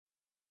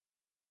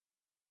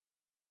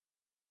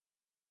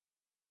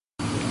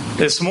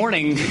This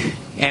morning,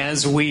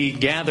 as we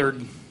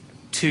gathered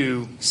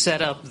to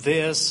set up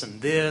this and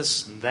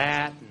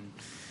that and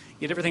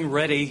get everything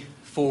ready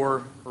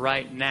for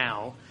right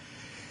now,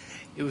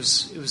 it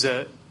was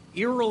a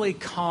eerily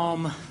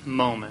calm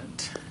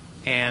moment,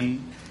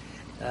 and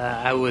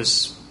I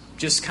was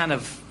just kind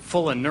of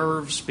full of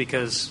nerves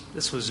because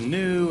this was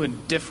new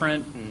and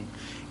different and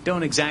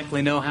don't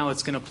exactly know how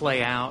it's going to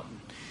play out,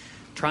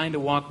 trying to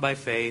walk by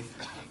faith.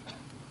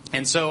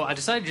 And so I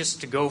decided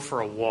just to go for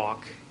a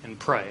walk and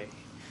pray,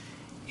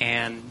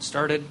 and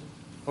started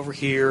over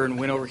here and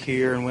went over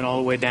here and went all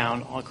the way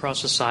down all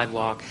across the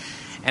sidewalk.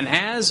 And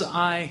as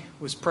I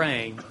was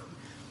praying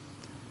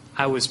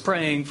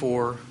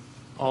for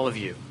all of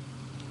you,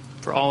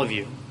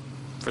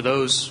 for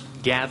those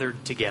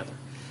gathered together.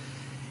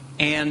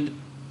 And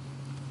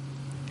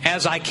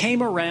as I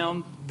came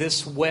around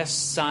this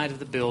west side of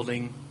the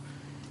building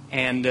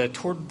and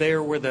toward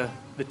there where the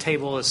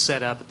table is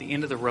set up at the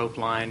end of the rope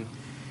line,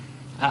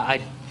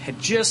 I had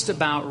just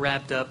about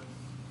wrapped up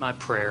my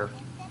prayer.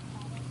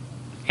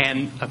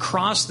 And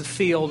across the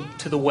field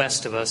to the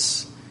west of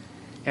us,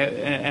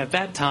 at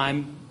that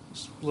time,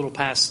 a little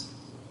past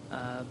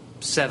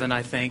 7,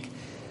 I think,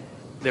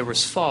 there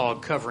was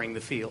fog covering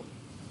the field.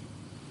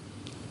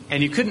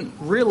 And you couldn't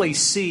really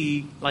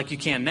see like you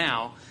can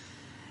now.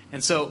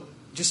 And so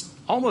just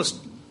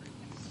almost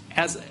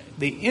as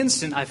the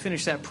instant I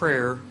finished that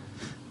prayer,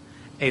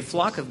 a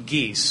flock of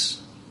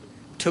geese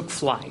took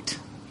flight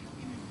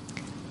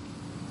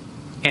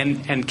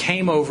and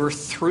came over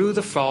through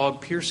the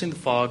fog, piercing the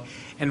fog,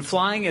 and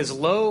flying as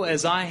low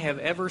as I have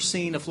ever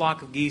seen a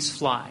flock of geese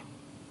fly.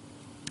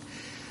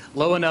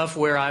 Low enough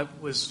where I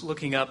was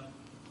looking up,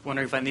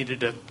 wondering if I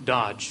needed to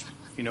dodge,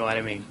 if you know what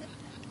I mean.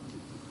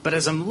 But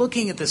as I'm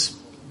looking at this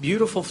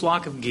beautiful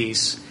flock of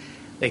geese,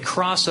 they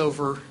cross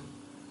over,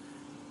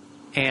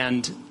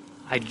 and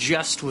I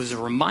just was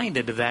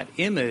reminded of that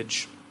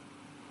image,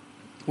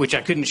 which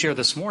I couldn't share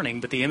this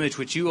morning, but the image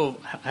which you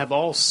have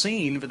all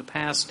seen for the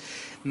past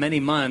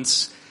many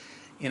months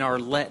in our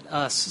Let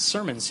Us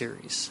sermon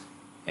series.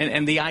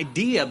 And the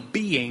idea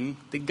being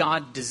that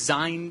God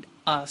designed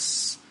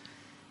us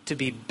to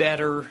be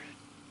better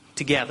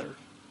together.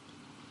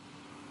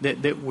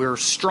 That we're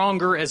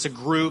stronger as a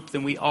group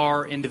than we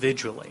are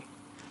individually.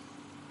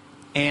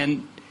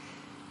 And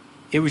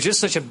it was just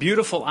such a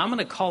beautiful, I'm going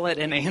to call it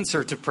an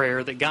answer to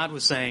prayer, that God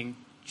was saying,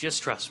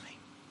 just trust me.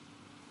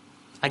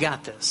 I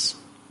got this.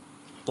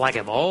 Like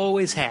I've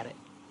always had it.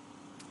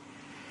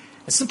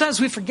 And sometimes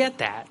we forget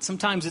that.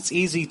 Sometimes it's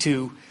easy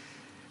to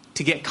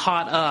get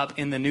caught up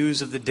in the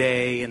news of the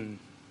day and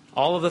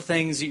all of the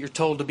things that you're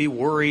told to be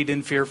worried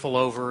and fearful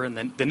over, and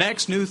then the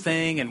next new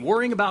thing, and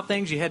worrying about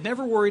things you had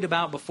never worried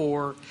about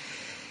before.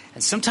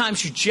 And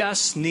sometimes you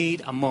just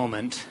need a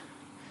moment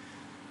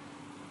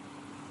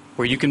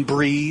where you can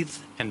breathe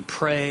and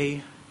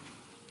pray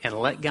and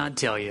let God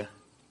tell you,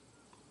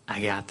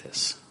 I got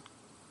this.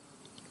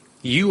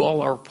 You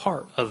all are a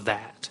part of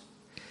that.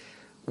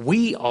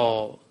 We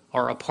all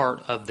are a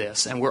part of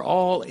this, and we're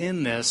all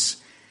in this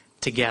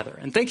together.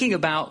 And thinking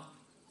about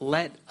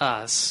let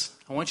us,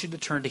 I want you to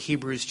turn to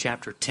Hebrews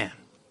chapter 10.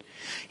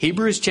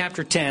 Hebrews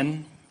chapter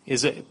 10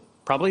 is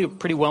probably a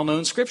pretty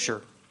well-known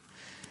scripture.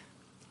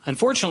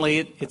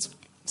 Unfortunately, it's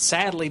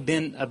sadly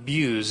been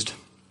abused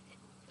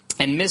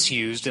and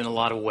misused in a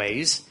lot of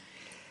ways.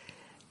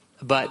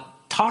 But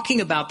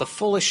talking about the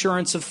full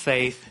assurance of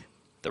faith,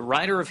 the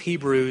writer of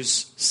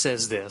Hebrews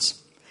says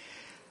this: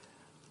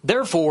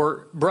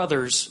 Therefore,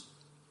 brothers,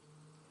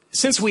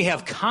 since we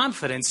have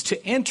confidence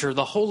to enter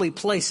the holy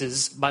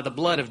places by the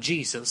blood of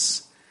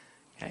Jesus,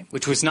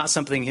 which was not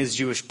something his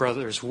Jewish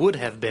brothers would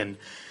have been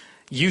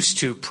used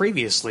to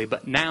previously,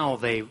 but now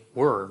they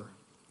were.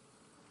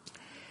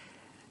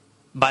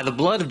 By the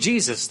blood of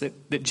Jesus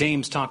that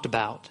James talked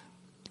about.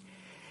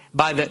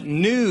 By the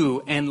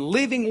new and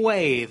living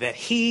way that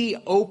he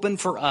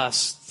opened for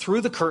us through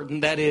the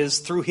curtain, that is,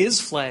 through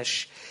his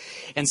flesh.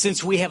 And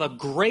since we have a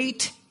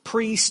great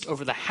priest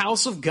over the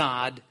house of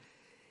God,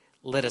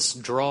 let us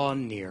draw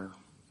near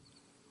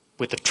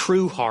with a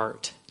true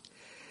heart,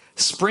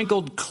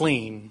 sprinkled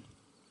clean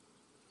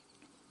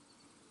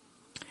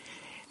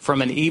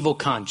from an evil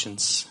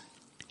conscience,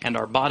 and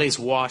our bodies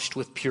washed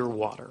with pure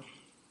water.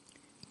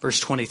 Verse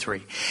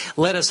 23.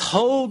 Let us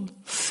hold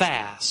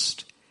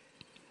fast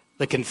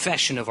the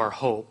confession of our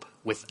hope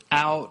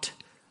without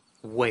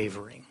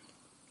wavering.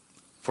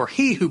 For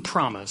he who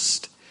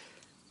promised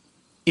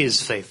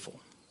is faithful.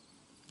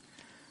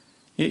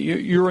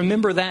 You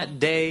remember that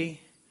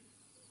day,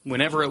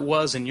 whenever it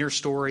was in your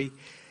story,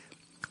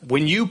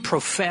 when you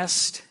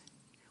confessed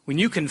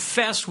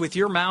with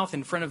your mouth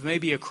in front of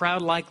maybe a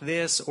crowd like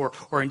this, or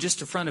in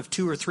just in front of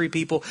 2 or 3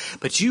 people,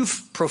 but you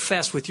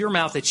professed with your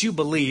mouth that you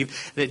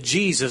believe that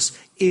Jesus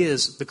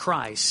is the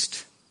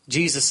Christ.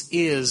 Jesus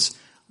is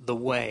the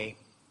way.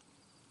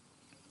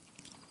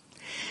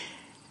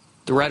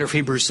 The writer of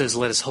Hebrews says,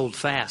 let us hold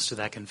fast to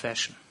that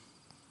confession.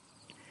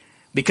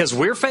 Because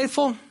we're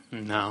faithful?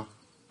 No.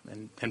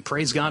 And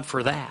praise God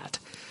for that.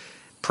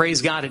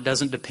 Praise God, it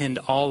doesn't depend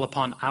all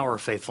upon our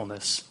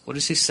faithfulness. What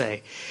does he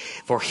say?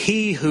 For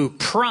he who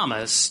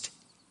promised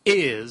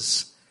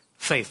is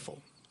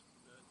faithful.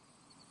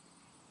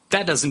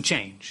 That doesn't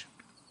change.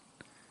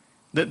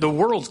 The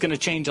world's going to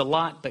change a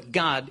lot, but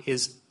God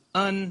is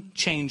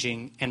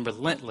unchanging and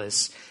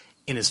relentless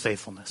in his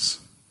faithfulness.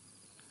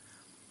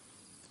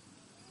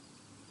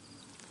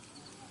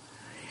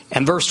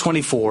 And verse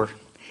 24,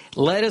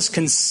 let us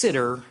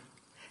consider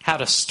how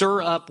to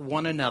stir up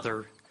one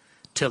another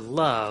to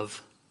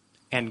love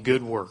and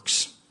good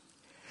works,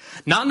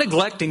 not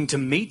neglecting to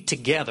meet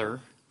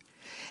together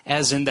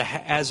as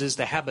is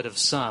the habit of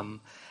some,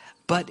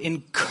 but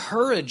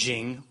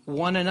encouraging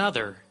one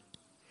another,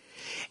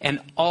 and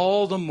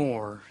all the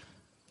more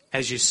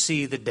as you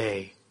see the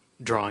day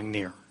drawing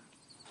near.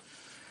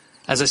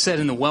 As I said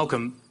in the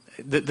welcome,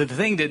 the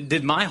thing that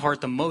did my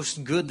heart the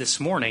most good this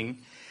morning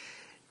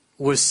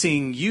was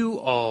seeing you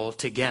all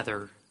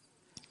together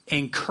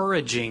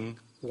encouraging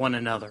one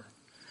another.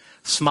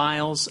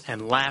 Smiles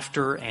and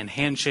laughter and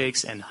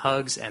handshakes and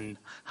hugs and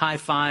high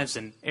fives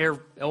and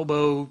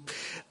elbow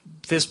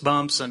fist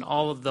bumps and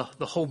all of the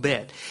whole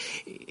bit.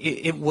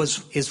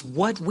 Is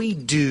what we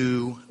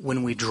do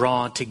when we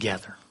draw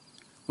together.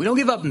 We don't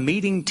give up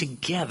meeting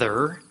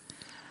together,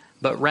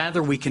 but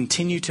rather we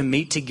continue to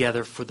meet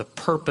together for the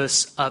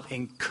purpose of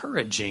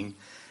encouraging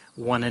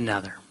one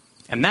another.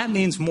 And that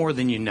means more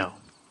than you know.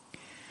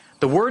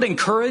 The word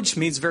encourage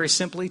means very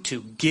simply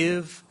to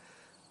give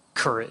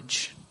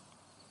courage.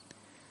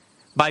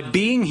 By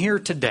being here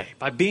today,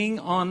 by being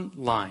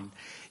online,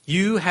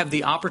 you have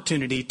the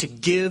opportunity to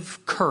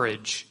give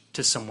courage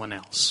to someone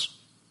else.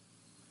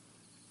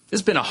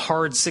 It's been a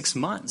hard 6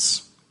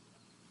 months.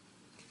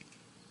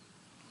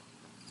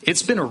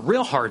 It's been a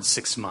real hard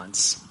 6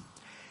 months.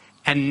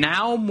 And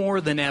now more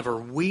than ever,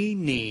 we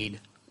need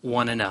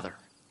one another.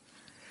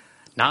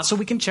 Not so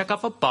we can check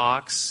off a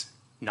box,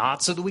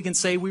 not so that we can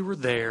say we were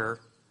there,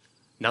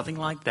 nothing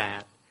like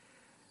that,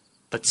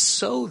 but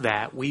so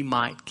that we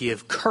might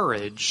give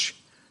courage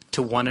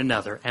to one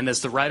another. And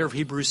as the writer of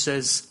Hebrews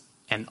says,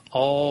 and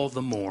all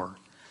the more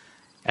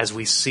as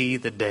we see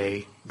the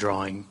day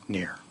drawing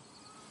near.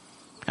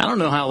 I don't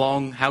know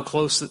how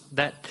close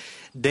that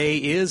day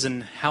is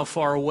and how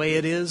far away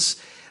it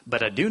is,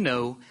 but I do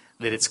know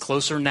that it's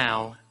closer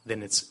now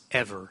than it's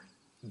ever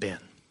been.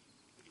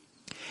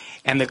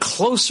 And the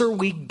closer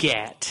we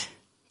get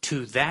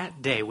to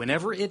that day,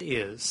 whenever it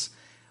is,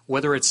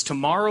 whether it's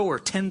tomorrow or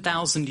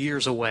 10,000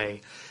 years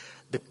away,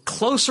 the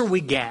closer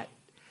we get,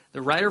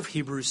 the writer of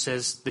Hebrews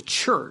says, the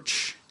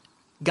church,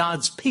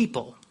 God's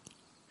people,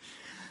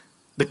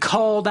 the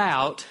called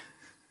out,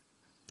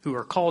 who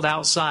are called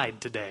outside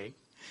today,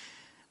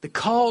 the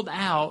called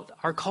out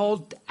are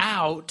called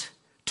out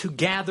to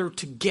gather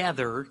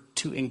together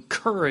to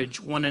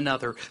encourage one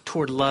another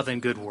toward love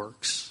and good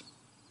works.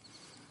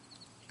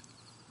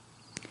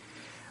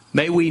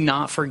 May we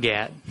not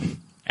forget,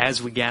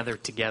 as we gather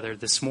together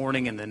this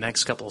morning and the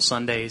next couple of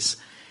Sundays,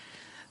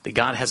 that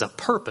God has a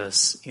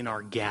purpose in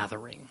our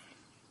gathering.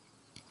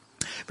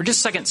 For just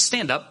a second,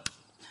 stand up.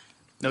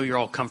 I know you're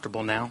all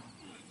comfortable now.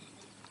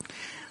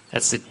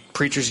 That's the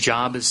preacher's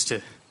job, is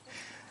to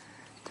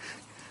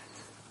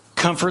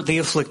comfort the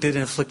afflicted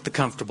and afflict the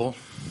comfortable.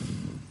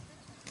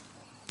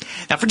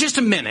 Now, for just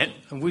a minute,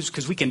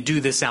 because we can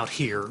do this out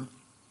here,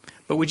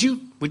 but would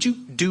you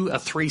do a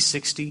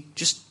 360?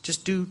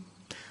 Just do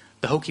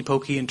the hokey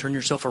pokey and turn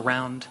yourself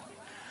around.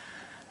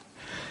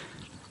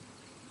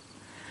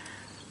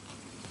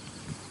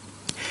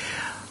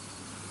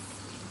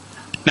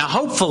 Now,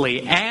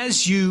 hopefully,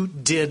 as you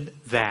did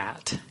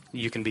that,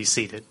 you can be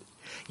seated.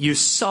 You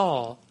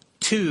saw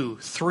 2,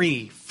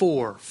 3,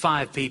 4,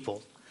 5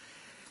 people.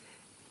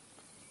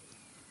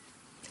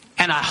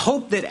 And I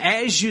hope that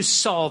as you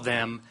saw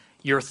them,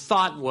 your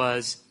thought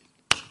was,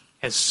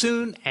 as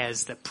soon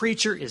as the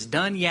preacher is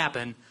done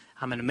yapping,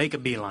 I'm going to make a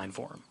beeline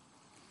for him.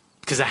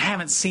 Because I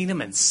haven't seen him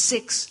in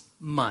 6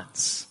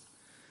 months.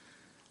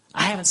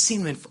 I haven't seen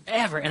them in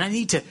forever. And I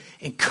need to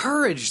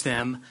encourage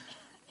them.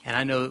 And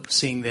I know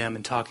seeing them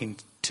and talking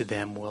to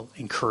them will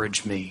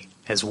encourage me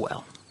as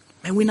well.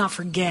 May we not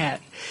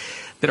forget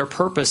that our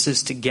purpose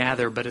is to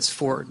gather, but it's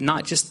for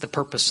not just the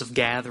purpose of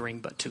gathering,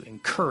 but to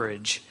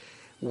encourage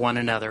one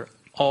another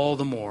all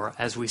the more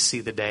as we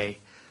see the day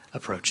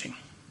approaching.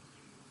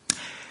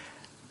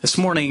 This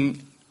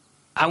morning,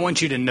 I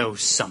want you to know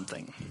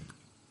something.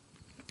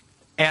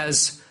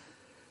 As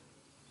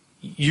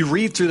you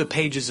read through the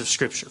pages of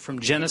Scripture, from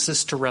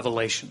Genesis to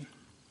Revelation,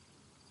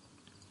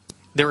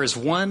 there is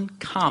one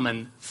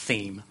common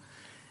theme,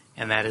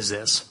 and that is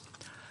this: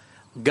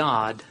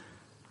 God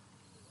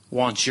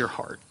wants your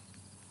heart.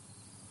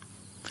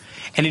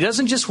 And He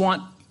doesn't just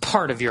want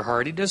part of your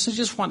heart. He doesn't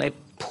just want a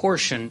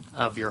portion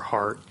of your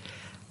heart.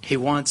 He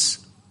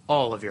wants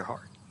all of your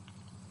heart.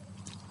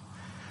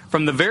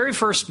 From the very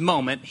first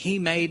moment He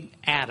made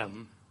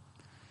Adam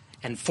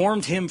and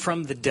formed him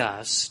from the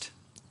dust,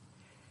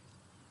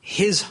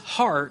 His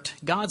heart,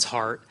 God's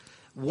heart,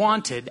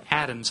 wanted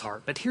Adam's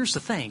heart. But here's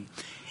the thing.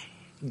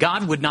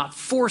 God would not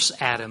force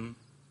Adam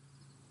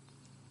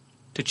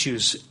to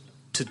choose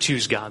to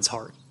choose God's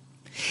heart.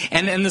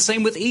 And the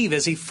same with Eve,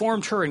 as he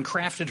formed her and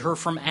crafted her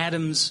from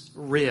Adam's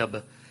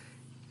rib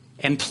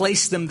and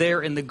placed them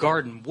there in the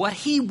garden. What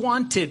he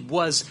wanted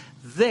was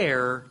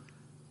their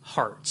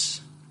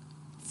hearts,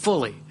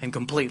 fully and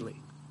completely.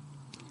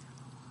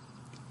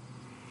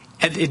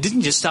 And it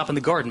didn't just stop in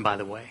the garden, by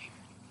the way.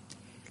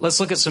 Let's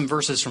look at some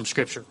verses from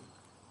Scripture.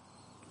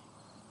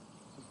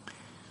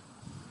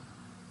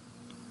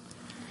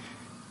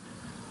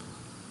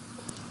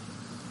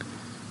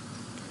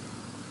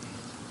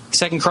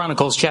 Second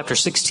Chronicles chapter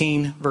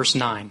 16, verse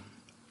 9.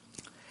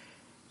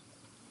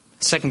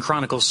 2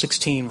 Chronicles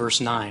 16,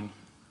 verse 9.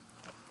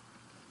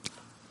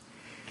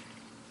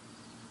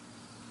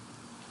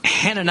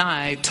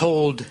 Hananiah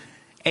told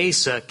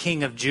Asa,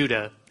 king of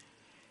Judah,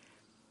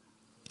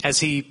 as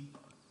he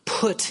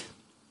put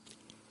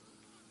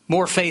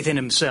more faith in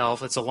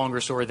himself, it's a longer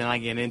story than I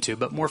get into,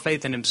 but more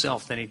faith in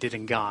himself than he did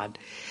in God.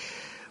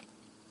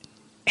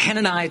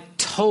 Hananiah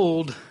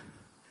told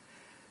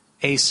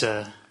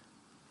Asa,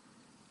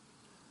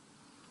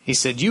 he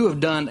said, "You have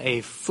done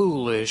a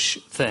foolish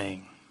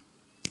thing."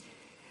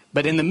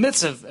 But in the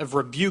midst of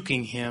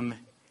rebuking him,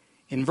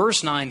 in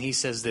verse 9 he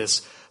says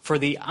this, "For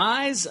the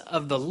eyes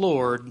of the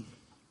Lord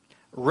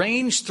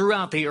range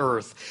throughout the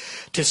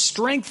earth to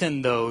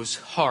strengthen those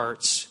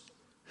hearts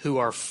who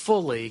are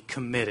fully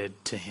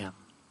committed to Him."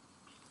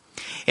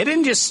 It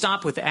didn't just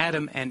stop with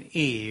Adam and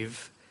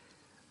Eve.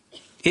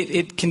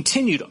 It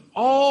continued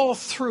all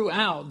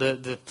throughout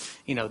the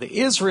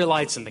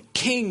Israelites and the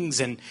kings,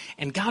 and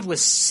God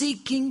was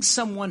seeking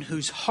someone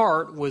whose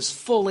heart was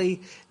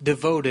fully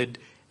devoted,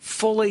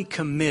 fully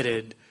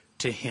committed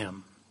to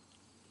Him.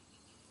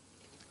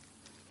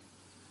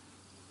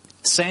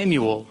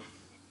 Samuel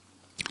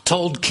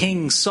told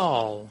King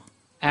Saul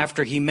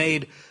after he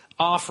made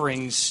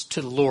offerings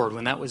to the Lord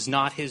when that was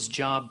not his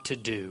job to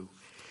do.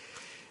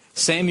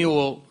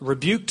 Samuel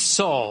rebuked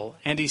Saul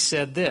and he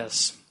said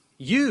this,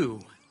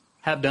 "You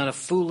have done a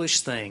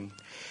foolish thing.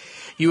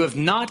 You have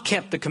not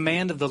kept the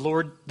command of the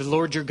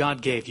Lord your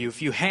God gave you.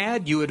 If you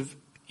had, you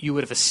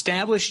would have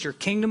established your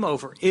kingdom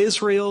over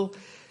Israel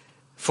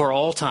for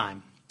all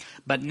time.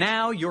 But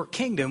now your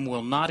kingdom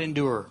will not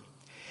endure.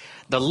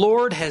 The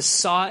Lord has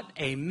sought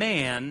a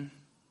man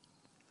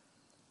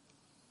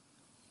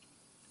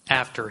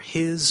after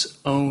His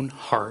own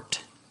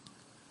heart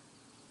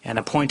and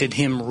appointed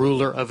him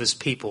ruler of His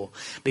people,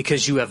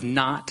 because you have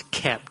not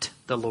kept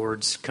the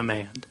Lord's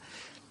command."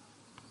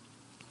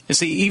 You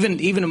see,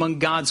 even among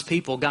God's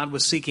people, God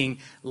was seeking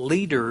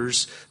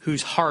leaders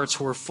whose hearts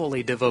were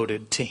fully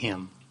devoted to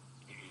Him.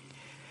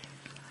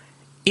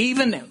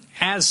 Even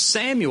as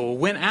Samuel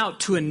went out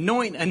to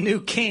anoint a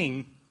new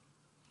king,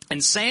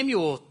 and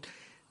Samuel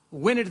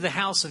went into the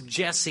house of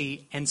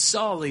Jesse and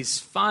saw these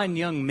fine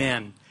young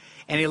men,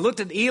 and he looked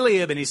at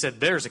Eliab and he said,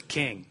 "There's a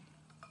king."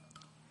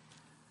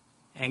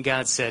 And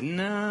God said,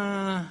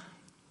 "Nah."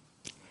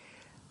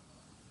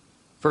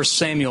 1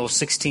 Samuel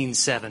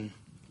 16:7.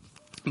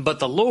 "But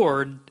the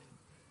Lord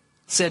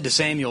said to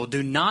Samuel,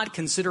 do not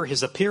consider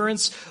his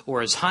appearance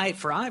or his height,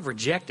 for I have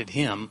rejected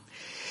him.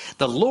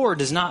 The Lord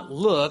does not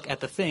look at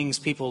the things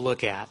people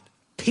look at.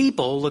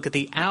 People look at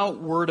the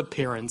outward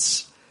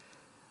appearance,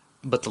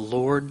 but the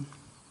Lord,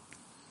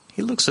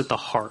 He looks at the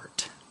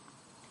heart."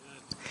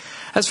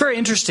 That's very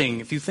interesting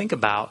if you think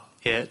about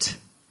it.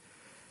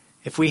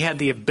 If we had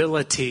the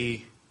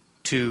ability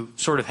to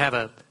sort of have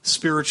a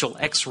spiritual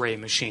x-ray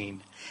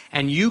machine,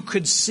 and you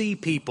could see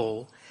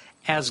people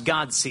as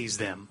God sees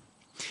them.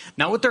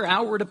 Not with their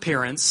outward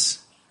appearance,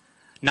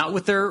 not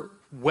with their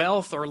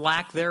wealth or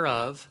lack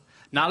thereof,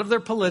 not of their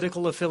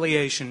political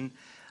affiliation,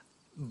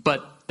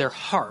 but their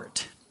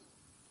heart.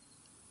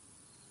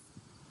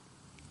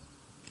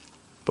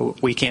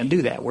 But we can't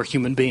do that. We're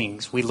human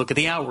beings. We look at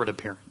the outward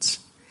appearance.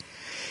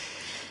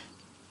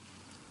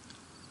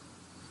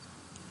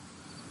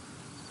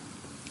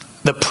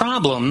 The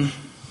problem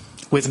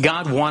with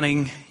God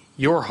wanting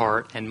your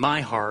heart and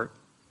my heart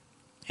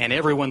and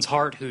everyone's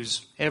heart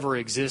who's ever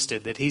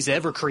existed, that He's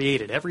ever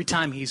created, every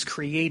time He's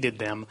created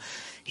them,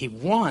 He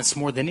wants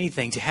more than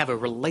anything to have a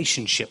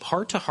relationship,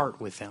 heart to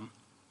heart with them.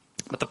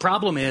 But the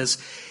problem is,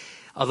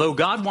 although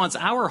God wants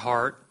our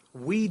heart,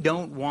 we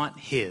don't want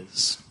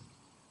His.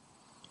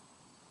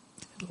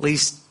 At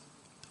least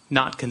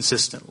not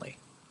consistently.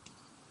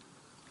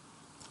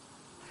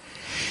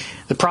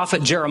 The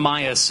prophet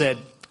Jeremiah said,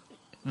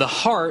 "The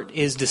heart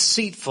is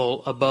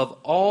deceitful above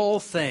all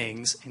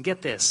things," and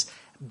get this,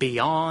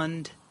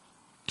 "beyond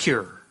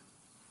cure."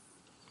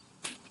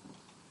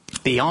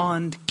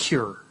 Beyond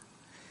cure.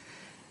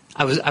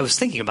 I was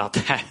thinking about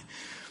that.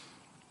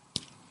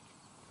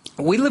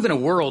 We live in a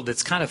world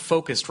that's kind of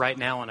focused right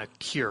now on a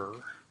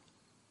cure.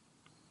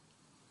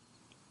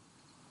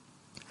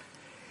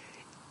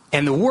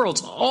 And the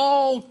world's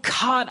all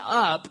caught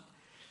up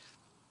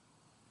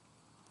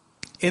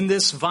in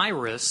this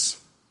virus.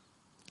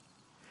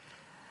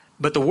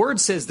 But the Word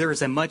says there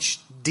is a much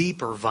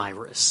deeper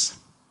virus.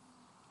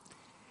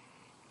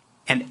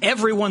 And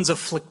everyone's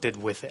afflicted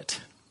with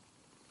it.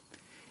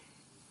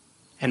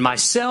 And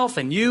myself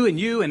and you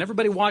and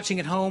everybody watching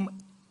at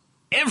home,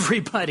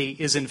 Everybody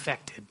is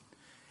infected.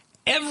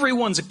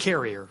 Everyone's a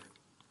carrier.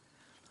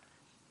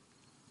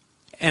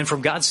 And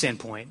from God's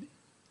standpoint,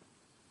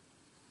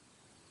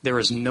 there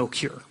is no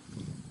cure.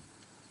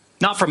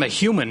 Not from a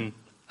human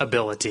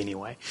ability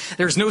anyway.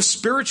 There's no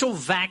spiritual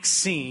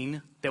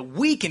vaccine that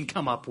we can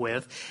come up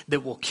with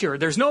that will cure.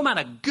 There's no amount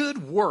of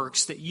good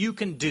works that you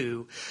can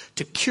do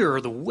to cure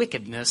the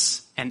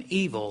wickedness and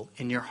evil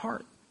in your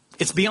heart.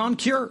 It's beyond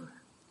cure.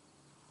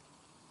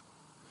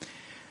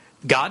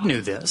 God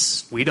knew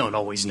this. We don't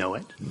always know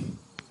it.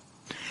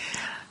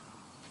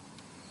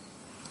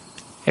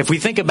 If we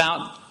think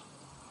about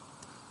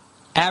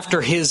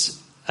after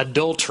his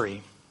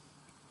adultery,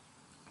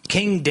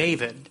 King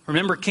David,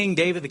 remember King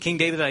David, the King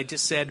David that I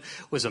just said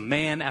was a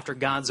man after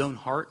God's own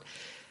heart?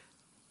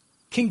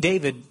 King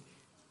David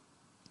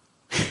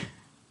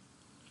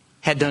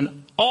had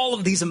done all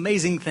of these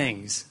amazing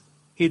things.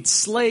 He had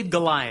slayed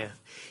Goliath.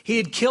 He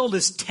had killed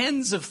his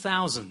tens of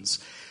thousands.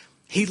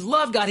 He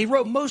loved God. He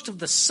wrote most of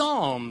the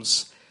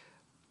Psalms.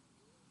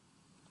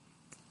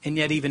 And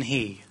yet even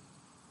he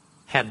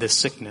had this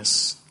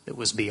sickness that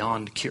was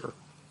beyond cure.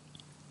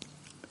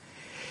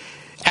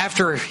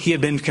 After he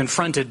had been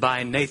confronted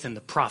by Nathan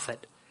the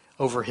prophet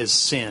over his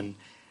sin,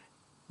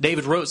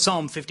 David wrote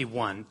Psalm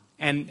 51.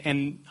 And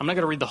I'm not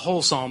going to read the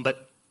whole psalm,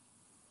 but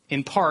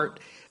in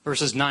part,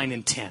 verses 9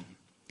 and 10.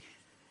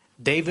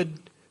 David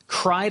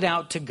cried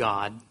out to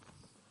God,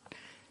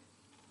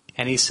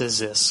 and he says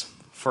this,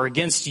 "For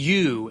against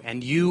you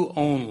and you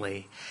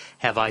only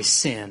have I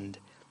sinned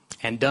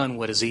and done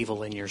what is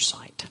evil in your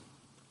sight."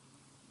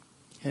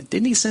 And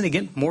didn't he sin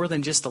against more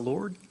than just the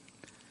Lord?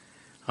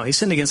 Oh, he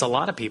sinned against a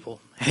lot of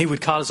people. And he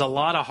would cause a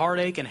lot of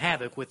heartache and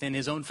havoc within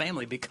his own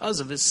family because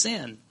of his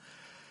sin.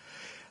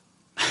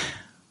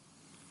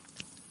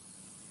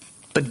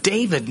 But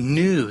David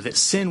knew that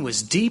sin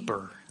was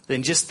deeper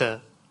than just the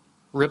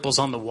ripples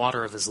on the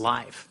water of his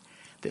life.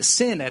 That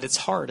sin at its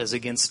heart is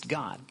against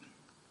God.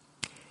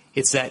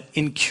 It's that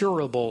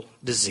incurable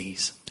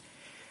disease.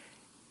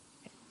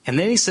 And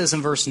then he says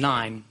in verse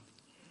 9,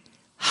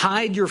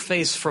 "Hide your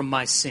face from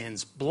my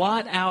sins,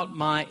 blot out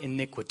my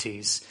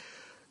iniquities.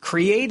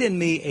 Create in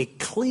me a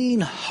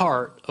clean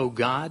heart, O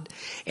God,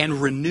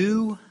 and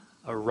renew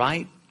a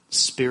right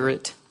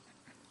spirit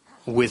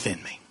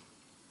within me."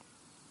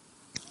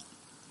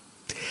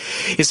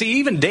 You see,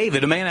 even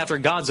David, a man after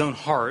God's own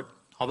heart,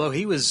 although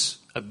he was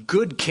a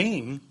good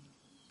king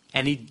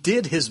and he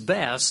did his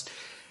best,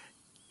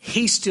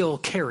 he still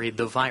carried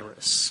the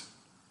virus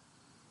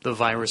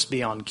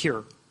beyond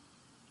cure.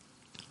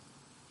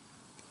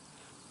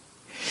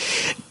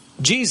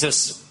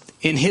 Jesus,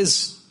 in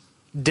his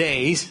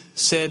day,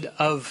 said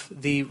of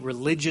the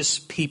religious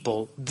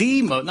people,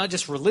 not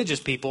just religious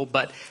people,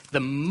 but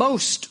the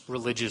most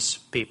religious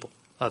people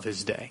of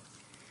his day.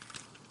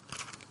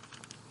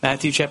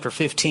 Matthew chapter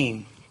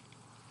 15,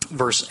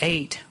 verse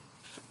 8,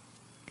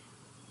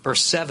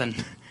 verse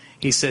 7,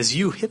 he says,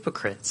 "You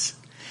hypocrites,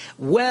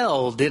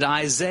 well did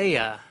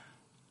Isaiah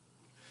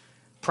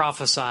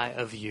prophesy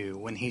of you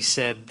when he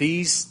said,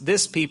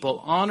 this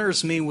people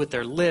honors me with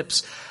their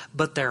lips,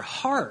 but their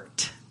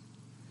heart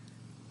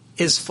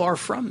is far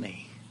from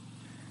me."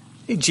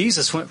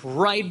 Jesus went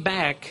right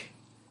back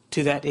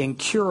to that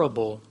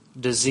incurable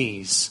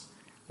disease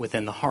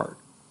within the heart.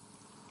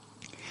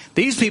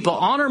 These people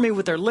honor me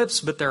with their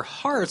lips, but their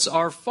hearts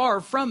are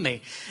far from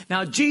me.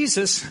 Now,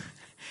 Jesus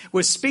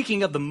was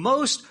speaking of the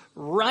most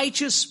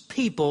righteous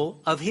people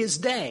of his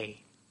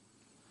day.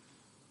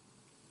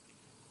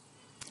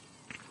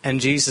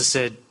 And Jesus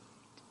said,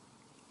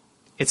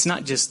 it's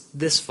not just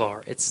this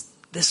far, it's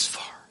this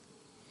far.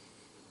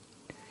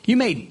 You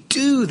may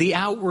do the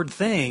outward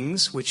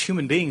things, which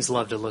human beings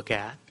love to look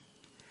at,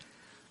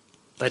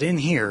 but in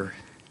here,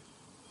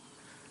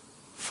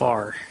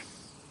 far.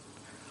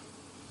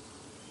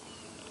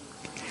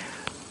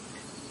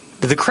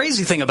 The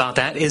crazy thing about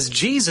that is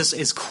Jesus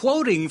is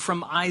quoting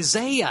from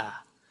Isaiah,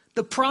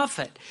 the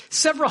prophet,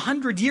 several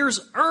hundred years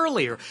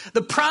earlier.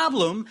 The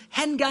problem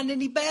hadn't gotten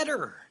any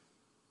better.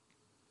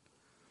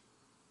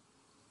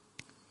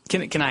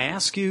 Can I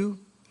ask you,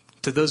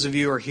 to those of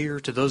you who are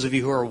here, to those of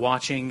you who are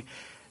watching,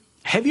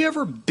 have you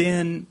ever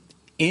been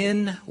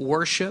in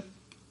worship,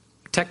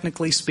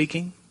 technically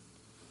speaking,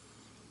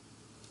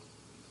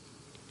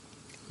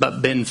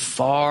 but been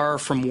far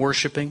from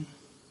worshiping?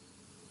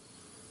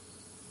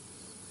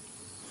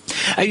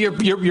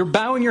 You're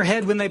bowing your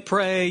head when they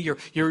pray.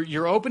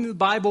 You're opening the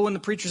Bible when the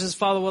preacher says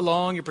follow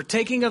along. You're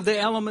partaking of the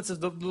elements of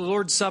the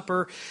Lord's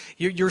Supper.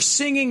 You're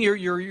singing.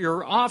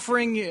 You're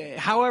offering.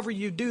 However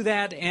you do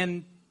that,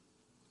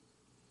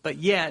 but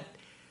yet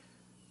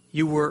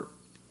you were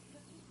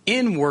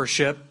in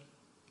worship,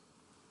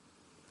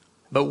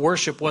 but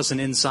worship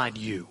wasn't inside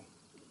you.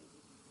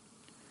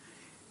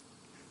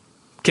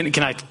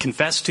 Can I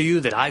confess to you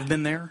that I've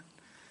been there?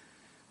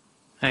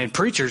 And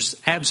preachers,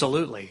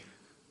 absolutely.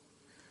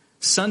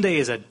 Sunday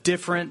is a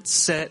different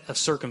set of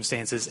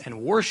circumstances,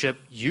 and worship,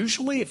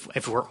 usually,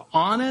 if we're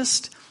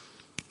honest,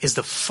 is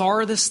the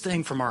farthest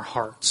thing from our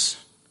hearts.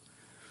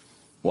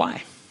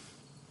 Why?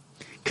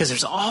 Because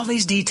there's all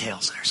these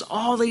details, and there's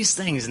all these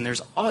things, and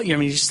there's all,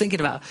 you're just thinking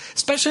about,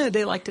 especially on a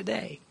day like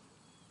today.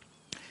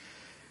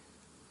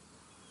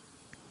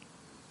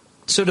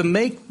 So to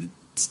make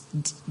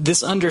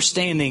this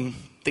understanding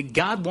that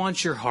God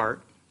wants your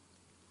heart,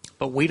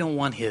 but we don't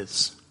want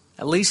His,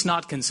 at least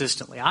not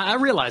consistently. I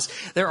realize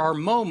there are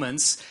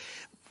moments,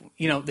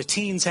 the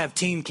teens have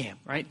teen camp,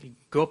 right? You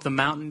go up the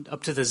mountain,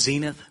 up to the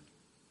zenith,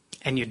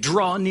 and you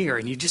draw near,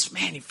 and you just,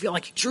 you feel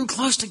like you drew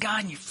close to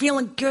God, and you're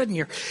feeling good, and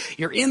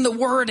you're in the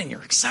Word, and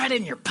you're excited,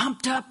 and you're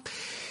pumped up.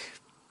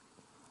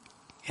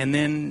 And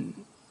then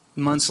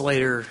months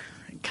later,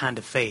 it kind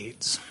of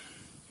fades.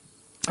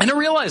 And I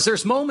realize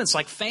there's moments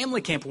like family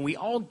camp when we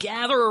all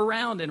gather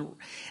around and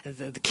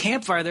the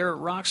campfire there at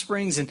Rock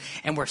Springs and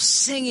we're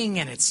singing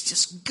and it's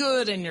just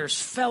good and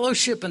there's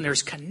fellowship and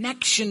there's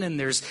connection and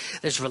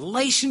there's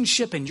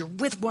relationship and you're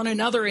with one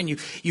another and you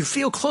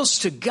feel close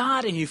to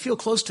God and you feel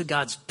close to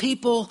God's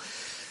people.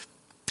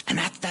 And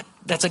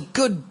that's a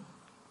good,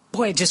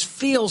 it just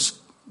feels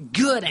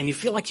good and you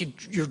feel like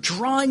you're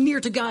drawing near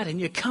to God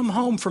and you come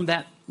home from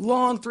that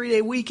long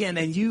 3-day weekend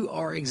and you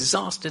are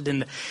exhausted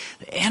and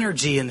the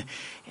energy and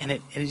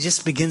it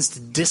just begins to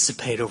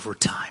dissipate over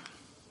time.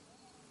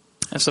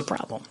 That's the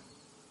problem.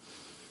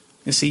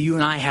 You see, you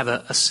and I have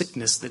a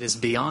sickness that is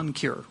beyond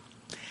cure.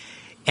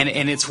 And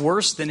it's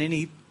worse than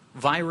any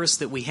virus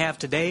that we have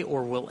today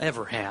or will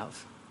ever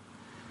have.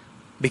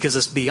 Because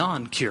it's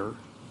beyond cure.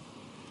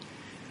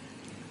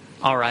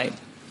 All right,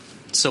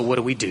 so what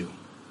do we do?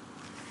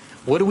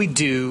 What do we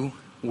do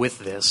with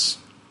this?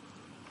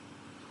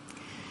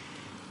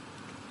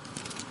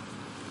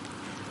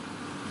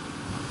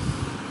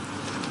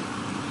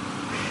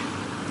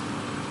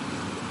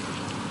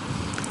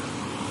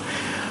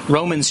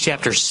 Romans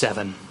chapter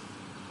 7.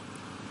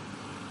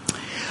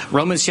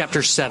 Romans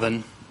chapter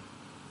 7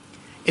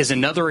 is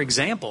another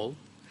example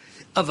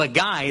of a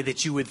guy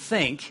that you would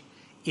think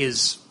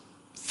is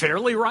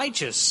fairly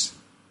righteous.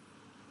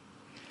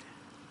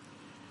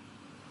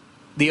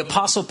 The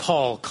Apostle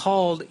Paul,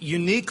 called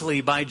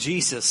uniquely by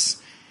Jesus,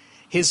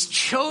 his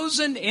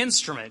chosen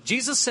instrument.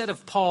 Jesus said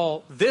of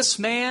Paul, "This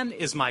man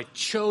is my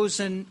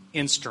chosen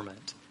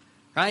instrument."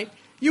 Right?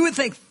 You would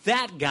think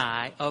that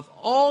guy, of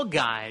all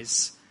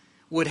guys,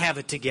 would have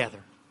it together.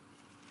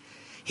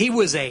 He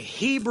was a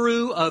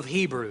Hebrew of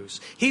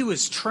Hebrews. He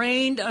was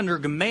trained under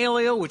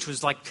Gamaliel, which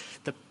was like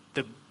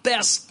the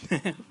best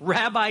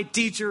rabbi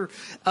teacher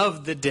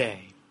of the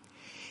day.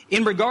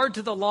 In regard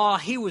to the law,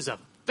 he was a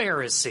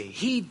Pharisee.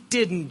 He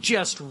didn't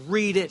just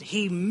read it,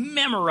 he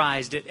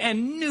memorized it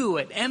and knew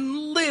it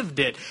and lived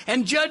it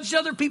and judged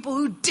other people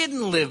who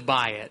didn't live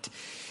by it.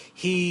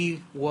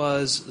 He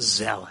was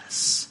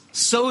zealous.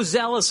 So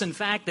zealous, in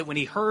fact, that when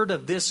he heard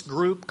of this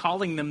group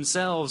calling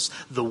themselves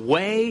the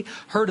Way,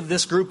 heard of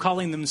this group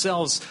calling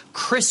themselves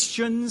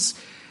Christians,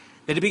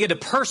 that he began to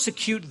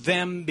persecute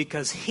them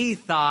because he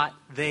thought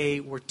they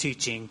were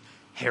teaching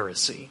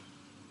heresy.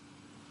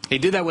 He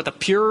did that with a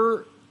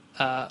pure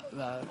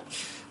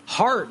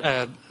heart,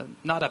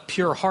 not a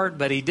pure heart,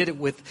 but he did it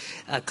with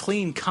a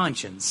clean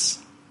conscience.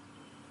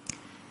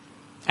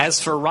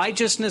 As for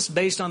righteousness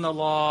based on the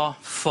law,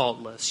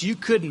 faultless. You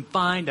couldn't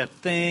find a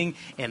thing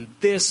in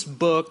this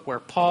book where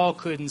Paul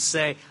couldn't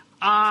say,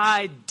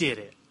 "I did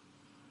it."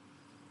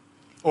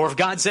 Or if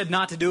God said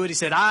not to do it, he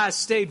said, "I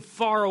stayed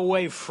far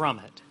away from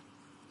it."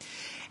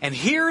 And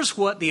here's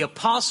what the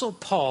Apostle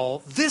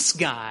Paul, this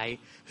guy,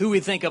 who we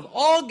think of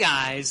all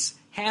guys,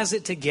 has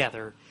it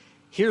together.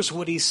 Here's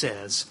what he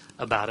says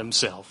about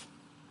himself.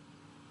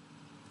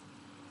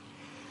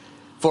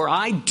 For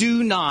I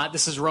do not,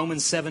 this is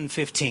Romans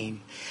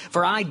 7:15,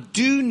 for I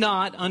do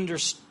not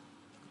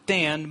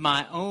understand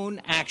my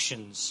own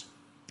actions.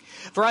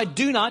 For I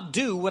do not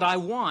do what I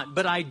want,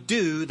 but I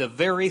do the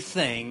very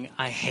thing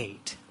I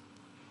hate.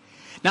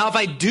 Now if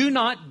I do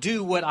not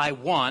do what I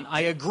want,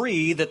 I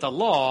agree that the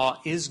law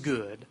is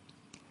good.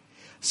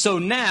 So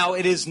now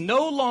it is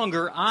no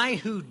longer I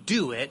who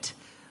do it,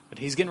 but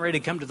he's getting ready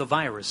to come to the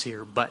virus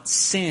here, but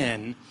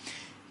sin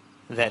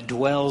that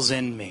dwells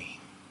in me.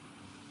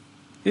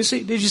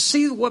 Did you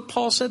see what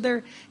Paul said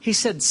there? He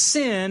said,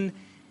 sin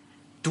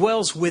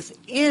dwells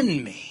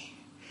within me.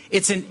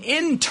 It's an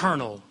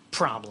internal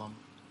problem.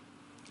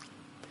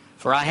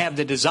 For I have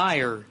the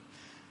desire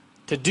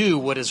to do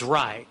what is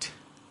right,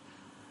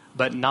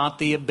 but not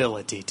the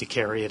ability to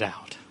carry it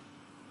out.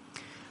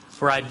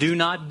 For I do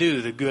not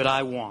do the good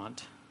I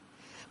want,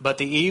 but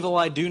the evil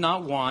I do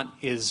not want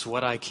is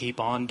what I keep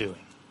on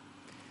doing.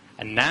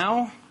 And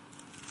now,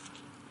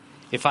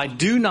 if I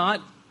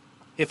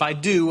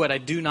do what I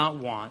do not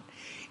want,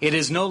 it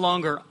is no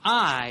longer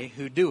I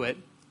who do it,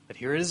 but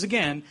here it is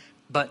again,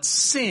 but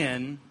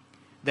sin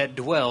that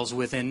dwells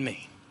within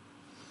me.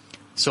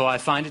 So I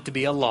find it to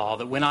be a law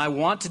that when I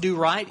want to do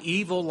right,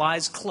 evil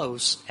lies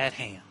close at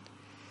hand.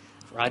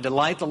 For I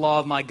delight the law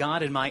of my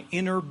God in my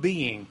inner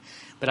being,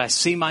 but I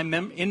see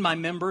in my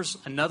members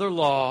another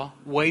law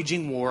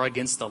waging war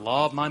against the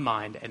law of my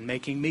mind and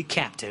making me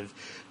captive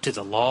to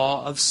the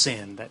law of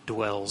sin that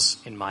dwells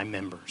in my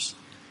members.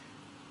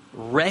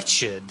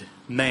 Wretched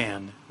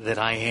man that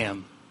I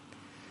am,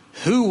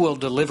 Who will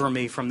deliver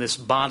me from this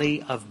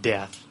body of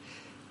death?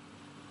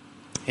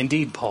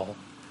 Indeed, Paul,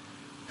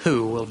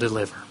 who will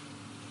deliver?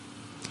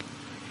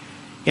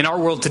 In our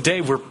world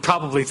today, we're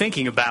probably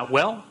thinking about,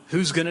 well,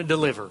 who's going to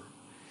deliver?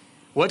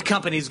 What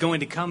company is going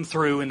to come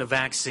through in the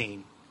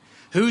vaccine?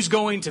 Who's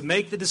going to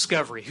make the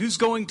discovery? Who's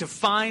going to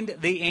find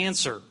the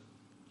answer?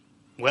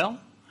 Well,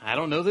 I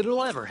don't know that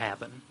it'll ever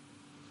happen.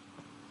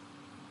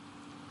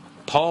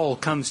 Paul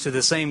comes to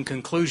the same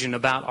conclusion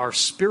about our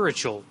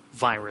spiritual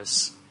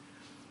virus.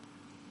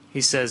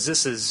 He says,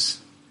 this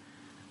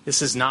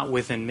is not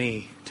within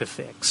me to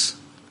fix.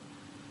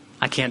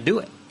 I can't do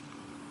it.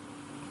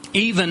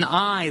 Even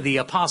I, the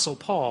Apostle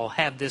Paul,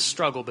 have this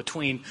struggle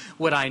between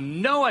what I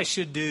know I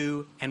should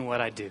do and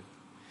what I do.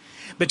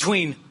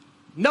 Between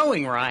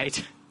knowing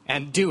right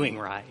and doing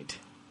right.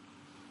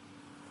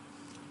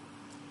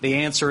 The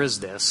answer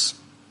is this.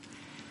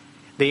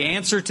 The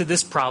answer to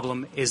this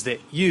problem is that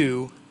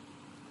you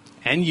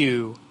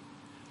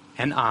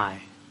and I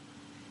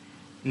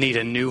need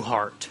a new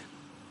heart.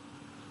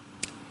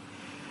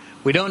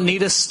 We don't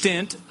need a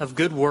stint of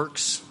good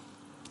works.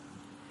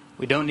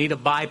 We don't need a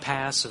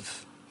bypass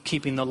of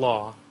keeping the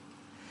law.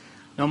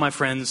 No, my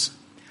friends,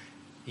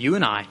 you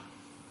and I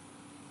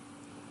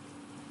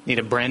need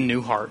a brand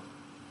new heart.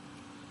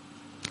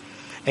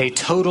 A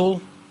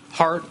total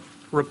heart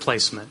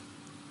replacement.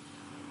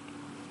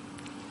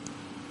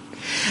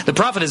 The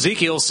prophet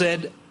Ezekiel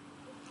said,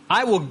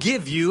 I will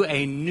give you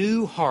a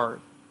new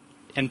heart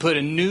and put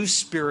a new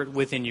spirit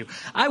within you.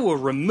 I will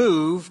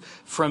remove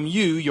from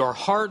you your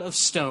heart of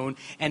stone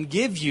and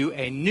give you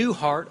a new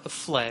heart of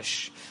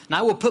flesh. And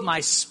I will put my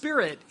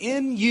spirit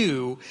in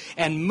you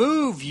and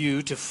move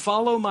you to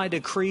follow my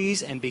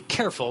decrees and be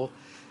careful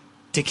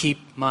to keep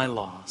my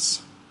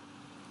laws.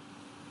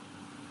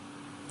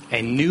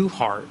 A new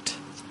heart.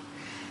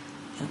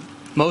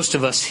 Most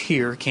of us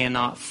here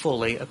cannot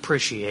fully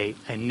appreciate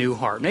a new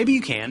heart. Maybe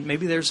you can.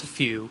 Maybe there's a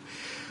few.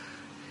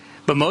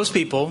 But most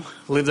people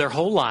live their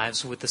whole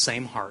lives with the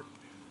same heart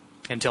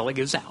until it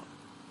gives out.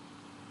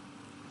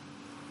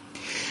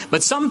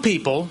 But some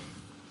people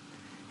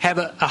have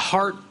a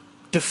heart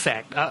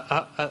defect,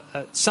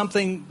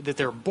 something that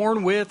they're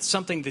born with,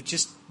 something that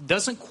just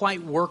doesn't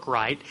quite work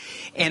right,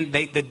 and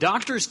the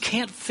doctors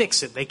can't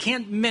fix it. They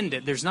can't mend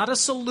it. There's not a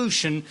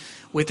solution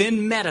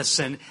within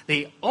medicine.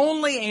 The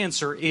only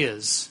answer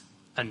is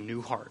a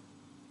new heart.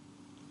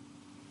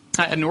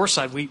 At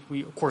Northside,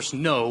 we of course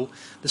know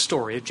the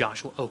story of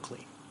Joshua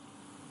Oakley.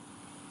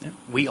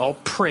 We all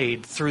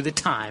prayed through the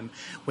time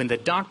when the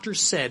doctor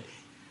said,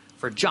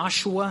 for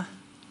Joshua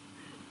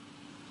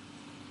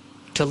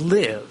to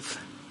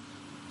live,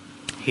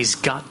 he's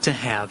got to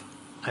have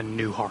a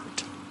new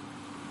heart.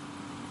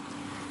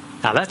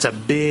 Now that's a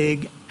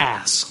big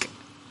ask.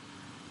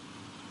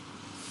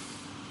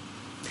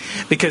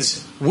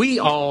 Because we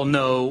all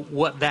know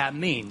what that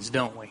means,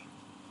 don't we?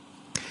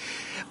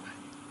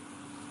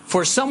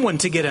 For someone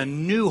to get a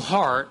new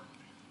heart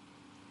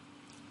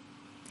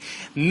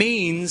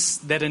means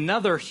that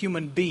another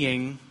human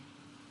being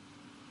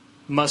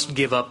must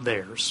give up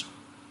theirs.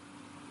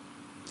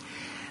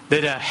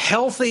 That a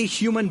healthy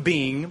human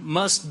being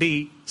must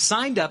be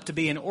signed up to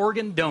be an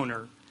organ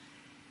donor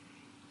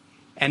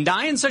and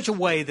die in such a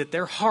way that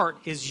their heart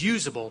is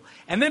usable,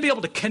 and then be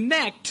able to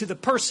connect to the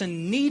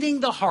person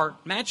needing the heart,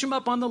 match them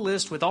up on the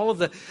list with all of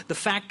the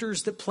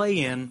factors that play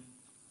in.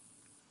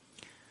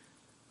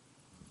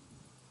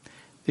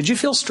 Did you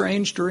feel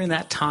strange during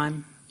that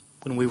time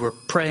when we were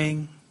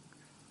praying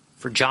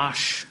for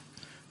Josh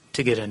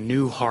to get a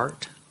new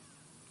heart?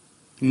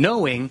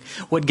 Knowing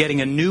what getting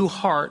a new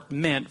heart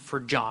meant for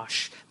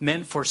Josh,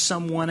 meant for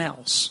someone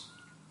else,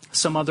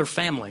 some other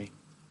family.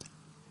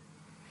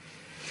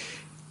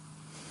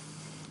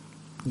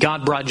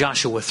 God brought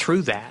Joshua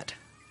through that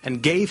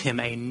and gave him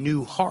a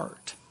new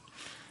heart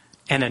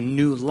and a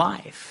new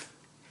life.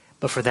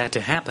 But for that to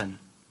happen,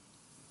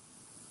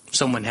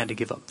 someone had to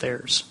give up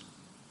theirs.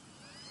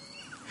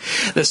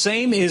 The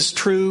same is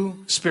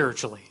true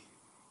spiritually.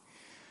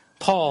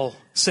 Paul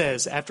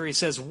says, after he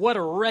says, what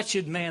a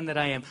wretched man that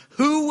I am.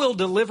 Who will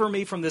deliver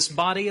me from this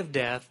body of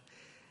death?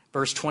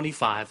 Verse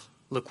 25,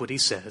 look what he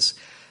says.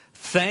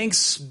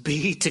 Thanks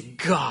be to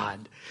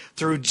God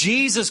through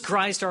Jesus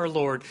Christ our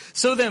Lord.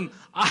 So then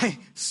I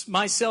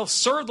myself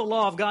serve the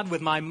law of God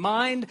with my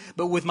mind,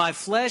 but with my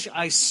flesh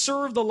I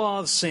serve the law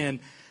of sin.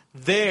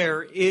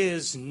 There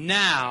is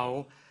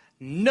now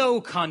no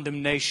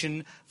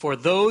condemnation for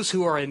those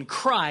who are in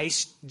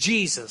Christ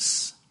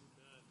Jesus.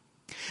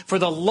 For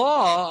the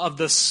law of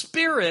the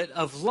Spirit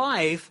of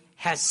life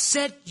has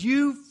set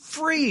you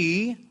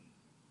free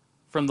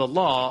from the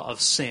law of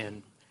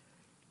sin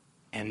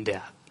and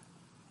death.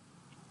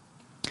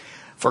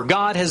 For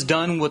God has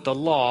done what the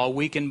law,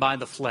 weakened by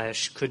the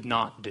flesh, could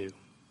not do.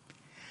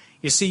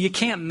 You see, you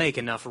can't make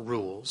enough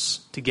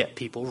rules to get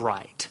people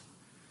right.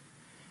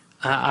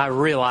 I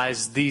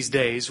realize these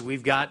days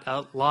we've got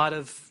a lot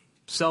of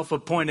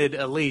self-appointed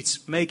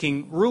elites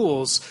making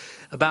rules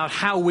about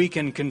how we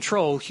can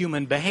control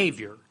human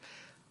behavior.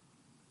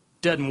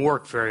 Doesn't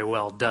work very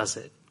well, does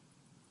it?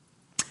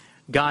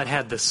 God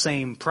had the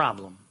same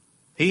problem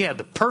He had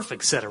the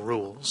perfect set of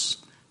rules.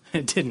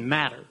 It didn't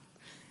matter.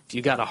 If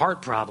you got a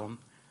heart problem,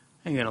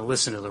 you're going to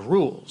listen to the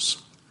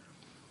rules.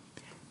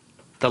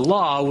 The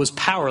law was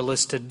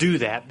powerless to do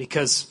that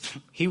because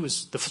he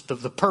was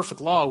the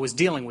perfect law was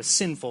dealing with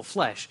sinful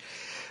flesh.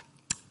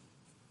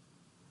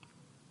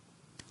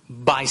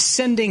 By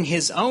sending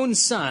his own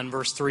Son,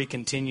 verse 3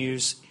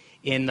 continues,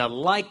 in the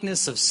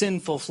likeness of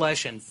sinful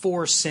flesh and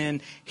for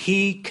sin,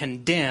 he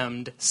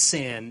condemned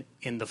sin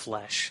in the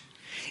flesh,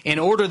 in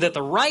order that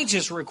the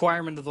righteous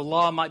requirement of the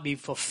law might be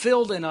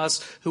fulfilled in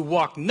us who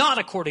walk not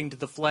according to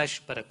the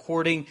flesh, but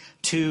according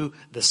to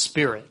the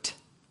Spirit.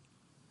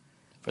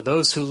 For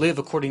those who live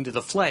according to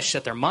the flesh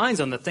set their minds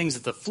on the things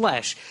of the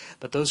flesh,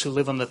 but those who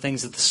live on the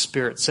things of the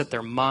Spirit set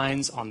their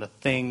minds on the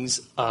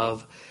things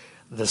of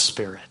the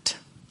Spirit.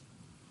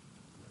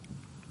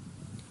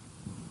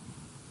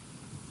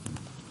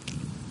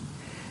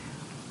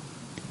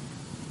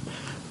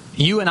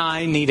 You and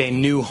I need a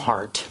new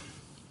heart.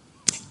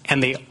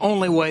 And the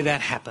only way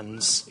that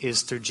happens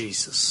is through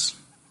Jesus.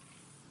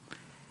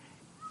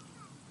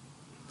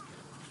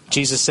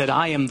 Jesus said,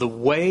 I am the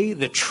way,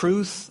 the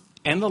truth,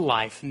 and the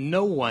life.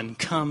 No one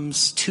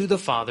comes to the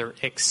Father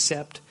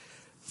except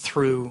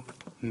through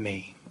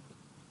me.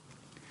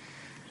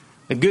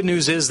 The good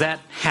news is that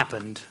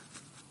happened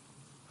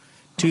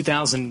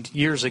 2,000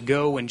 years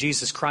ago when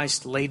Jesus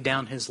Christ laid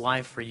down his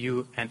life for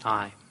you and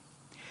I.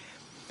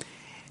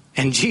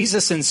 And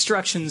Jesus'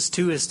 instructions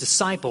to his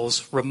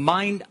disciples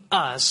remind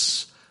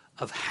us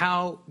of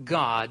how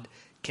God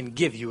can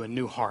give you a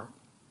new heart.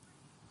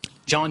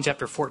 John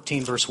chapter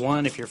 14, verse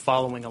 1, if you're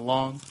following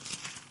along.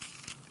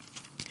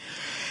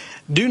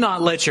 Do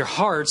not let your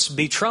hearts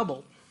be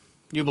troubled.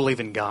 You believe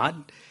in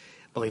God,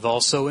 believe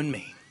also in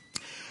me.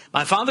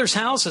 My Father's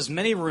house has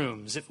many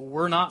rooms. If it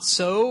were not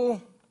so,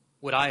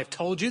 would I have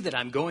told you that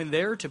I'm going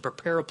there to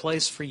prepare a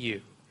place for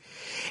you?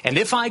 And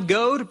if I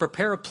go to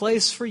prepare a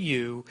place for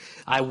you,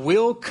 I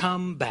will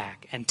come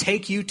back and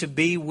take you to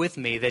be with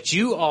me, that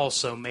you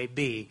also may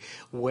be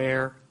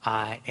where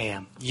I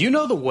am. You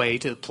know the way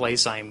to the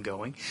place I am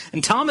going.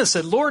 And Thomas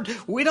said, Lord,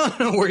 we don't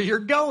know where you're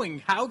going.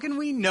 How can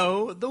we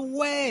know the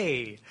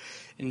way?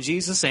 And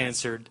Jesus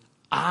answered,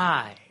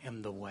 I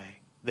am the way,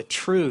 the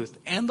truth,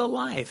 and the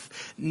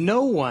life.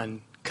 No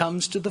one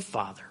comes to the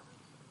Father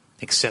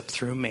except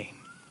through me.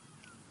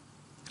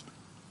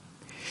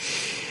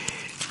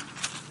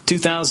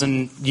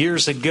 2,000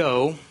 years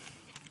ago,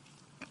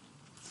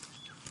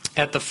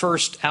 at the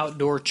first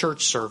outdoor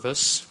church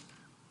service,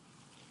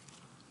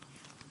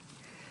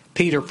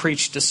 Peter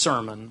preached a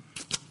sermon.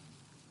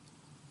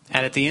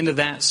 And at the end of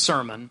that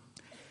sermon,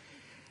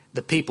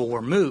 the people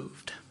were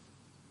moved.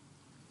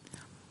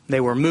 They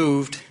were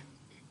moved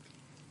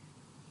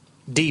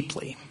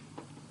deeply.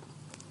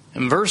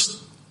 In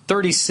verse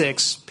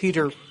 36,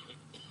 Peter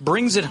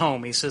brings it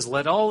home. He says,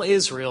 let all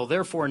Israel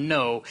therefore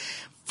know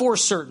for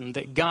certain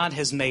that God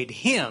has made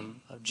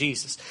him, of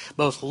Jesus,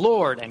 both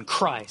Lord and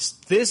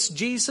Christ, this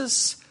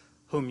Jesus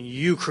whom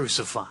you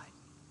crucified.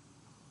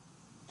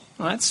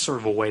 Well, that's sort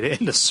of a way to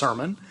end a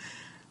sermon.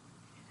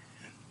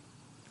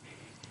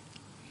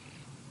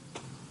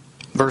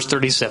 Verse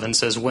 37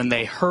 says, when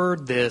they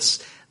heard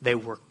this, they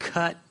were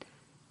cut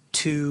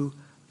to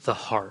the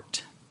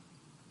heart.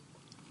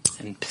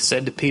 And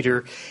said to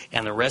Peter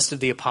and the rest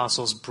of the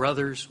apostles,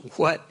 brothers,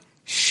 what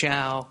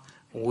shall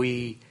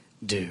we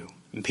do?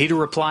 And Peter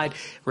replied,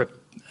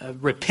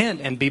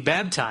 repent and be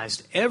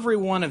baptized, every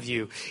one of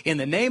you, in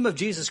the name of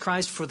Jesus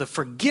Christ for the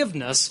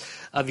forgiveness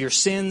of your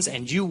sins,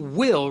 and you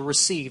will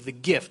receive the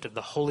gift of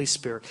the Holy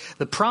Spirit.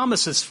 The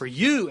promise is for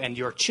you and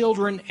your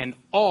children and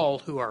all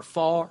who are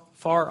far,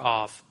 far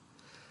off,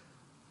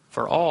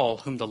 for all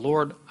whom the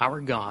Lord our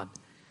God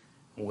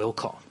will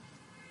call.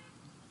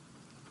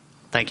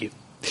 Thank you.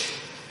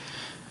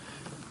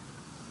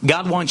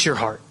 God wants your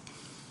heart.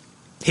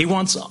 He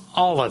wants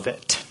all of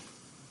it,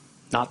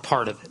 not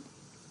part of it.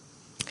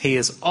 He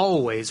has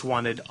always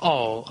wanted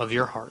all of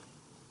your heart.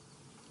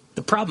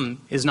 The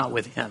problem is not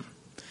with him.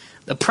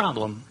 The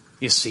problem,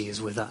 you see,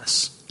 is with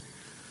us.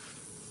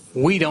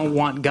 We don't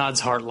want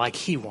God's heart like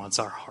he wants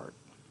our heart.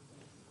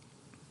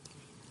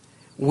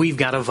 We've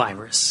got a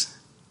virus.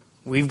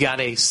 We've got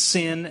a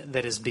sin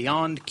that is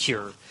beyond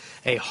cure.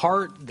 A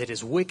heart that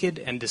is wicked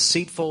and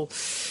deceitful.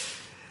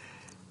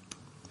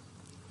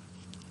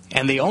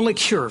 And the only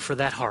cure for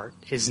that heart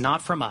is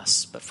not from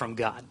us, but from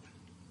God.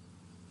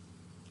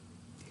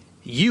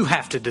 You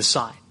have to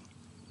decide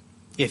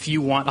if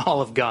you want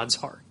all of God's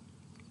heart.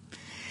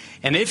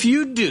 And if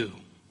you do,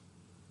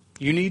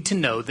 you need to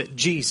know that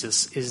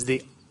Jesus is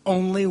the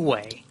only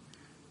way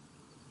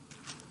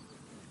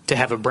to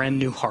have a brand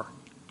new heart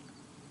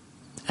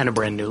and a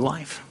brand new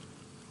life.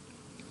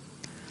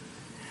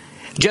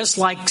 Just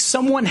like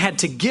someone had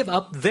to give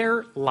up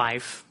their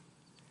life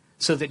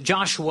so that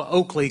Joshua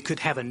Oakley could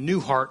have a new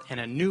heart and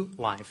a new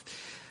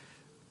life,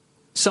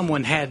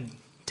 someone had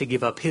to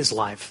give up his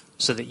life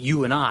so that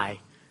you and I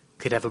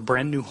could have a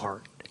brand new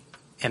heart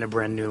and a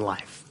brand new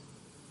life.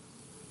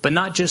 But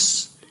not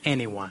just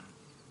anyone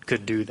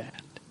could do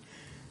that.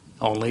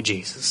 Only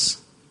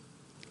Jesus.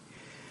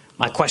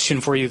 My question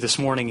for you this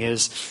morning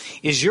is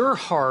your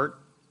heart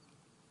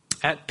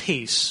at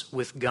peace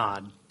with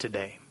God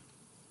today?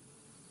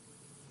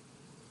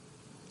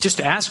 Just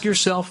ask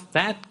yourself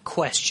that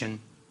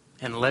question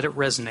and let it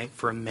resonate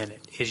for a minute.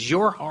 Is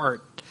your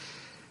heart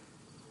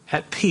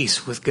at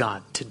peace with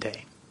God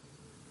today?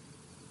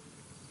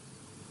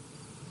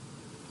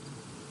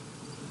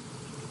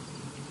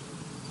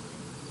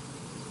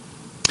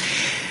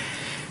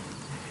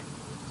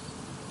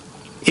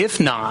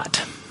 If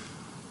not,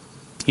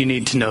 you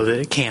need to know that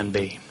it can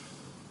be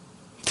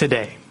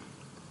today.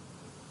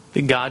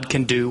 That God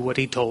can do what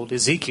He told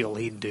Ezekiel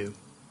He'd do.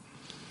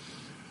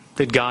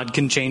 That God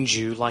can change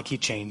you like He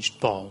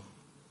changed Paul.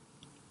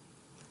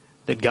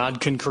 That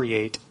God can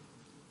create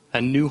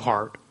a new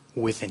heart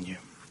within you.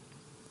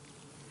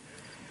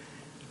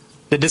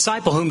 The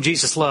disciple whom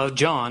Jesus loved,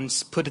 John,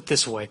 put it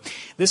this way.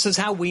 This is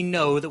how we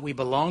know that we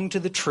belong to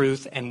the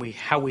truth and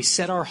how we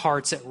set our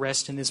hearts at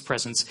rest in His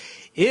presence.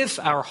 If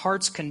our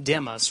hearts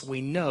condemn us,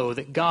 we know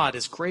that God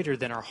is greater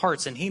than our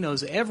hearts and He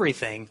knows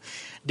everything.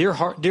 Dear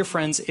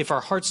friends, if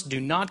our hearts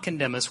do not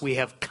condemn us, we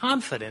have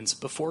confidence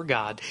before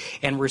God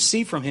and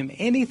receive from Him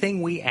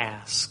anything we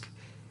ask,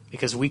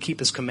 because we keep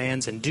His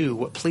commands and do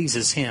what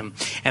pleases Him.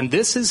 And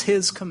this is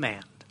His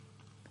command: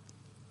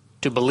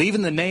 to believe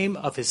in the name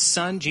of His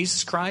Son,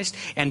 Jesus Christ,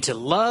 and to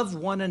love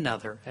one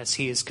another as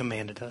He has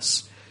commanded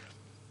us.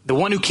 The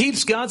one who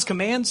keeps God's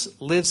commands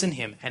lives in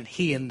Him, and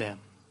He in them.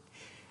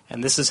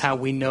 And this is how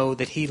we know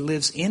that He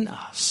lives in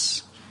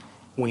us.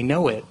 We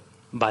know it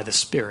by the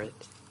Spirit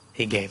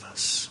He gave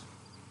us.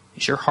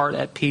 Is your heart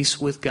at peace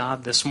with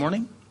God this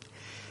morning?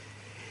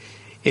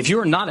 If you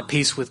are not at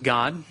peace with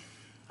God,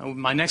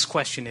 my next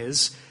question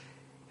is,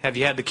 have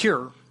you had the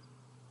cure?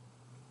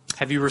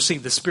 Have you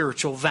received the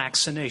spiritual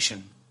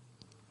vaccination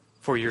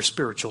for your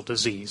spiritual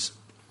disease?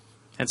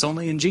 It's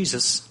only in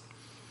Jesus.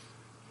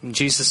 And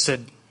Jesus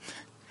said,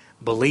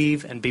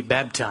 believe and be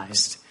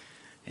baptized,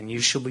 and you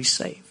shall be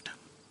saved.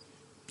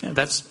 And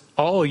that's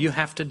all you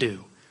have to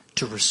do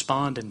to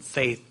respond in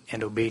faith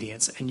and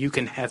obedience, and you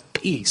can have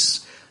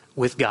peace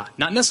with God.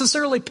 Not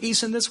necessarily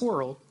peace in this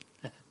world.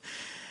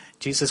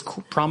 Jesus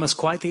promised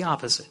quite the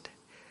opposite.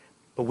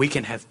 But we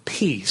can have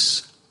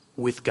peace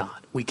with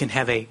God. We can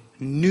have a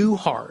new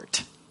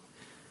heart.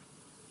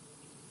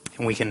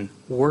 And we can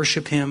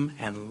worship Him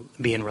and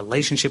be in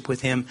relationship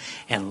with Him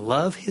and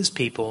love His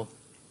people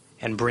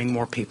and bring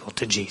more people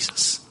to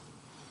Jesus.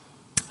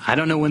 I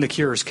don't know when the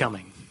cure is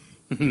coming.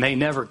 It may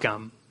never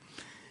come.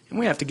 And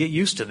we have to get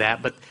used to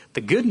that. But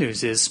the good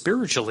news is,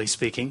 spiritually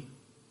speaking,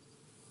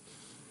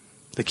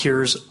 the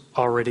cure's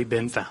already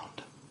been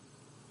found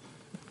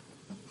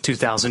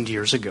 2,000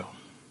 years ago.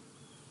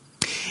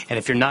 And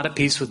if you're not at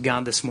peace with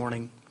God this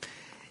morning,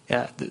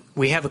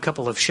 we have a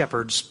couple of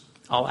shepherds.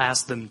 I'll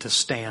ask them to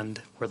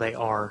stand where they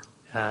are.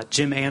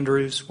 Jim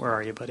Andrews, where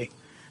are you, buddy?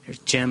 There's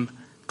Jim.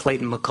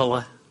 Clayton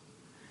McCullough.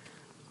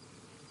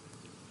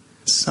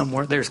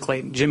 Somewhere. There's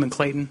Clayton. Jim and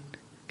Clayton.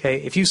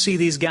 Okay, if you see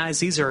these guys,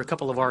 these are a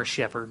couple of our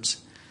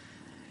shepherds.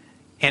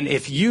 And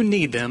if you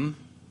need them,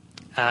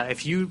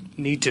 if you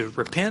need to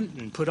repent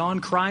and put on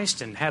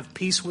Christ and have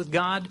peace with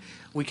God,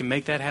 we can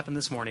make that happen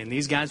this morning. And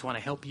these guys want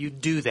to help you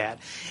do that.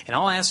 And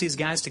I'll ask these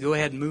guys to go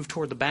ahead and move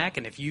toward the back.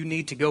 And if you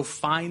need to go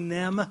find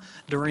them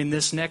during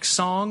this next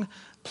song,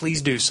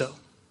 please do so.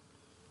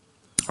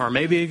 Or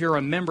maybe if you're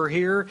a member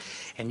here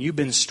and you've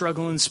been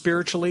struggling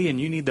spiritually and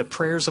you need the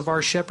prayers of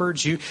our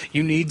shepherds, you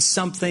need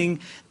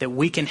something that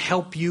we can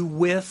help you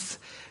with,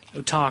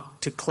 go talk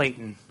to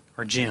Clayton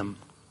or Jim,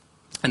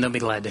 and they'll be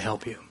glad to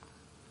help you.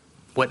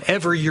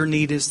 Whatever your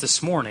need is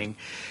this morning,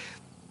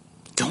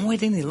 don't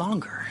wait any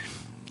longer.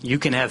 You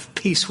can have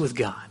peace with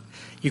God.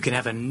 You can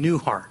have a new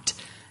heart.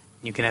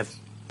 You can have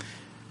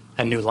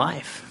a new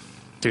life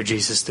through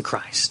Jesus the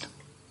Christ.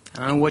 I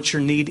don't know what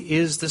your need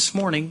is this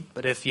morning,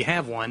 but if you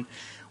have one,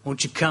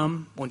 won't you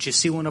come, won't you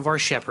see one of our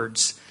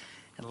shepherds,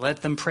 and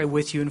let them pray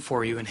with you and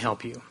for you and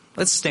help you.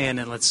 Let's stand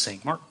and let's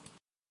sing. Mark.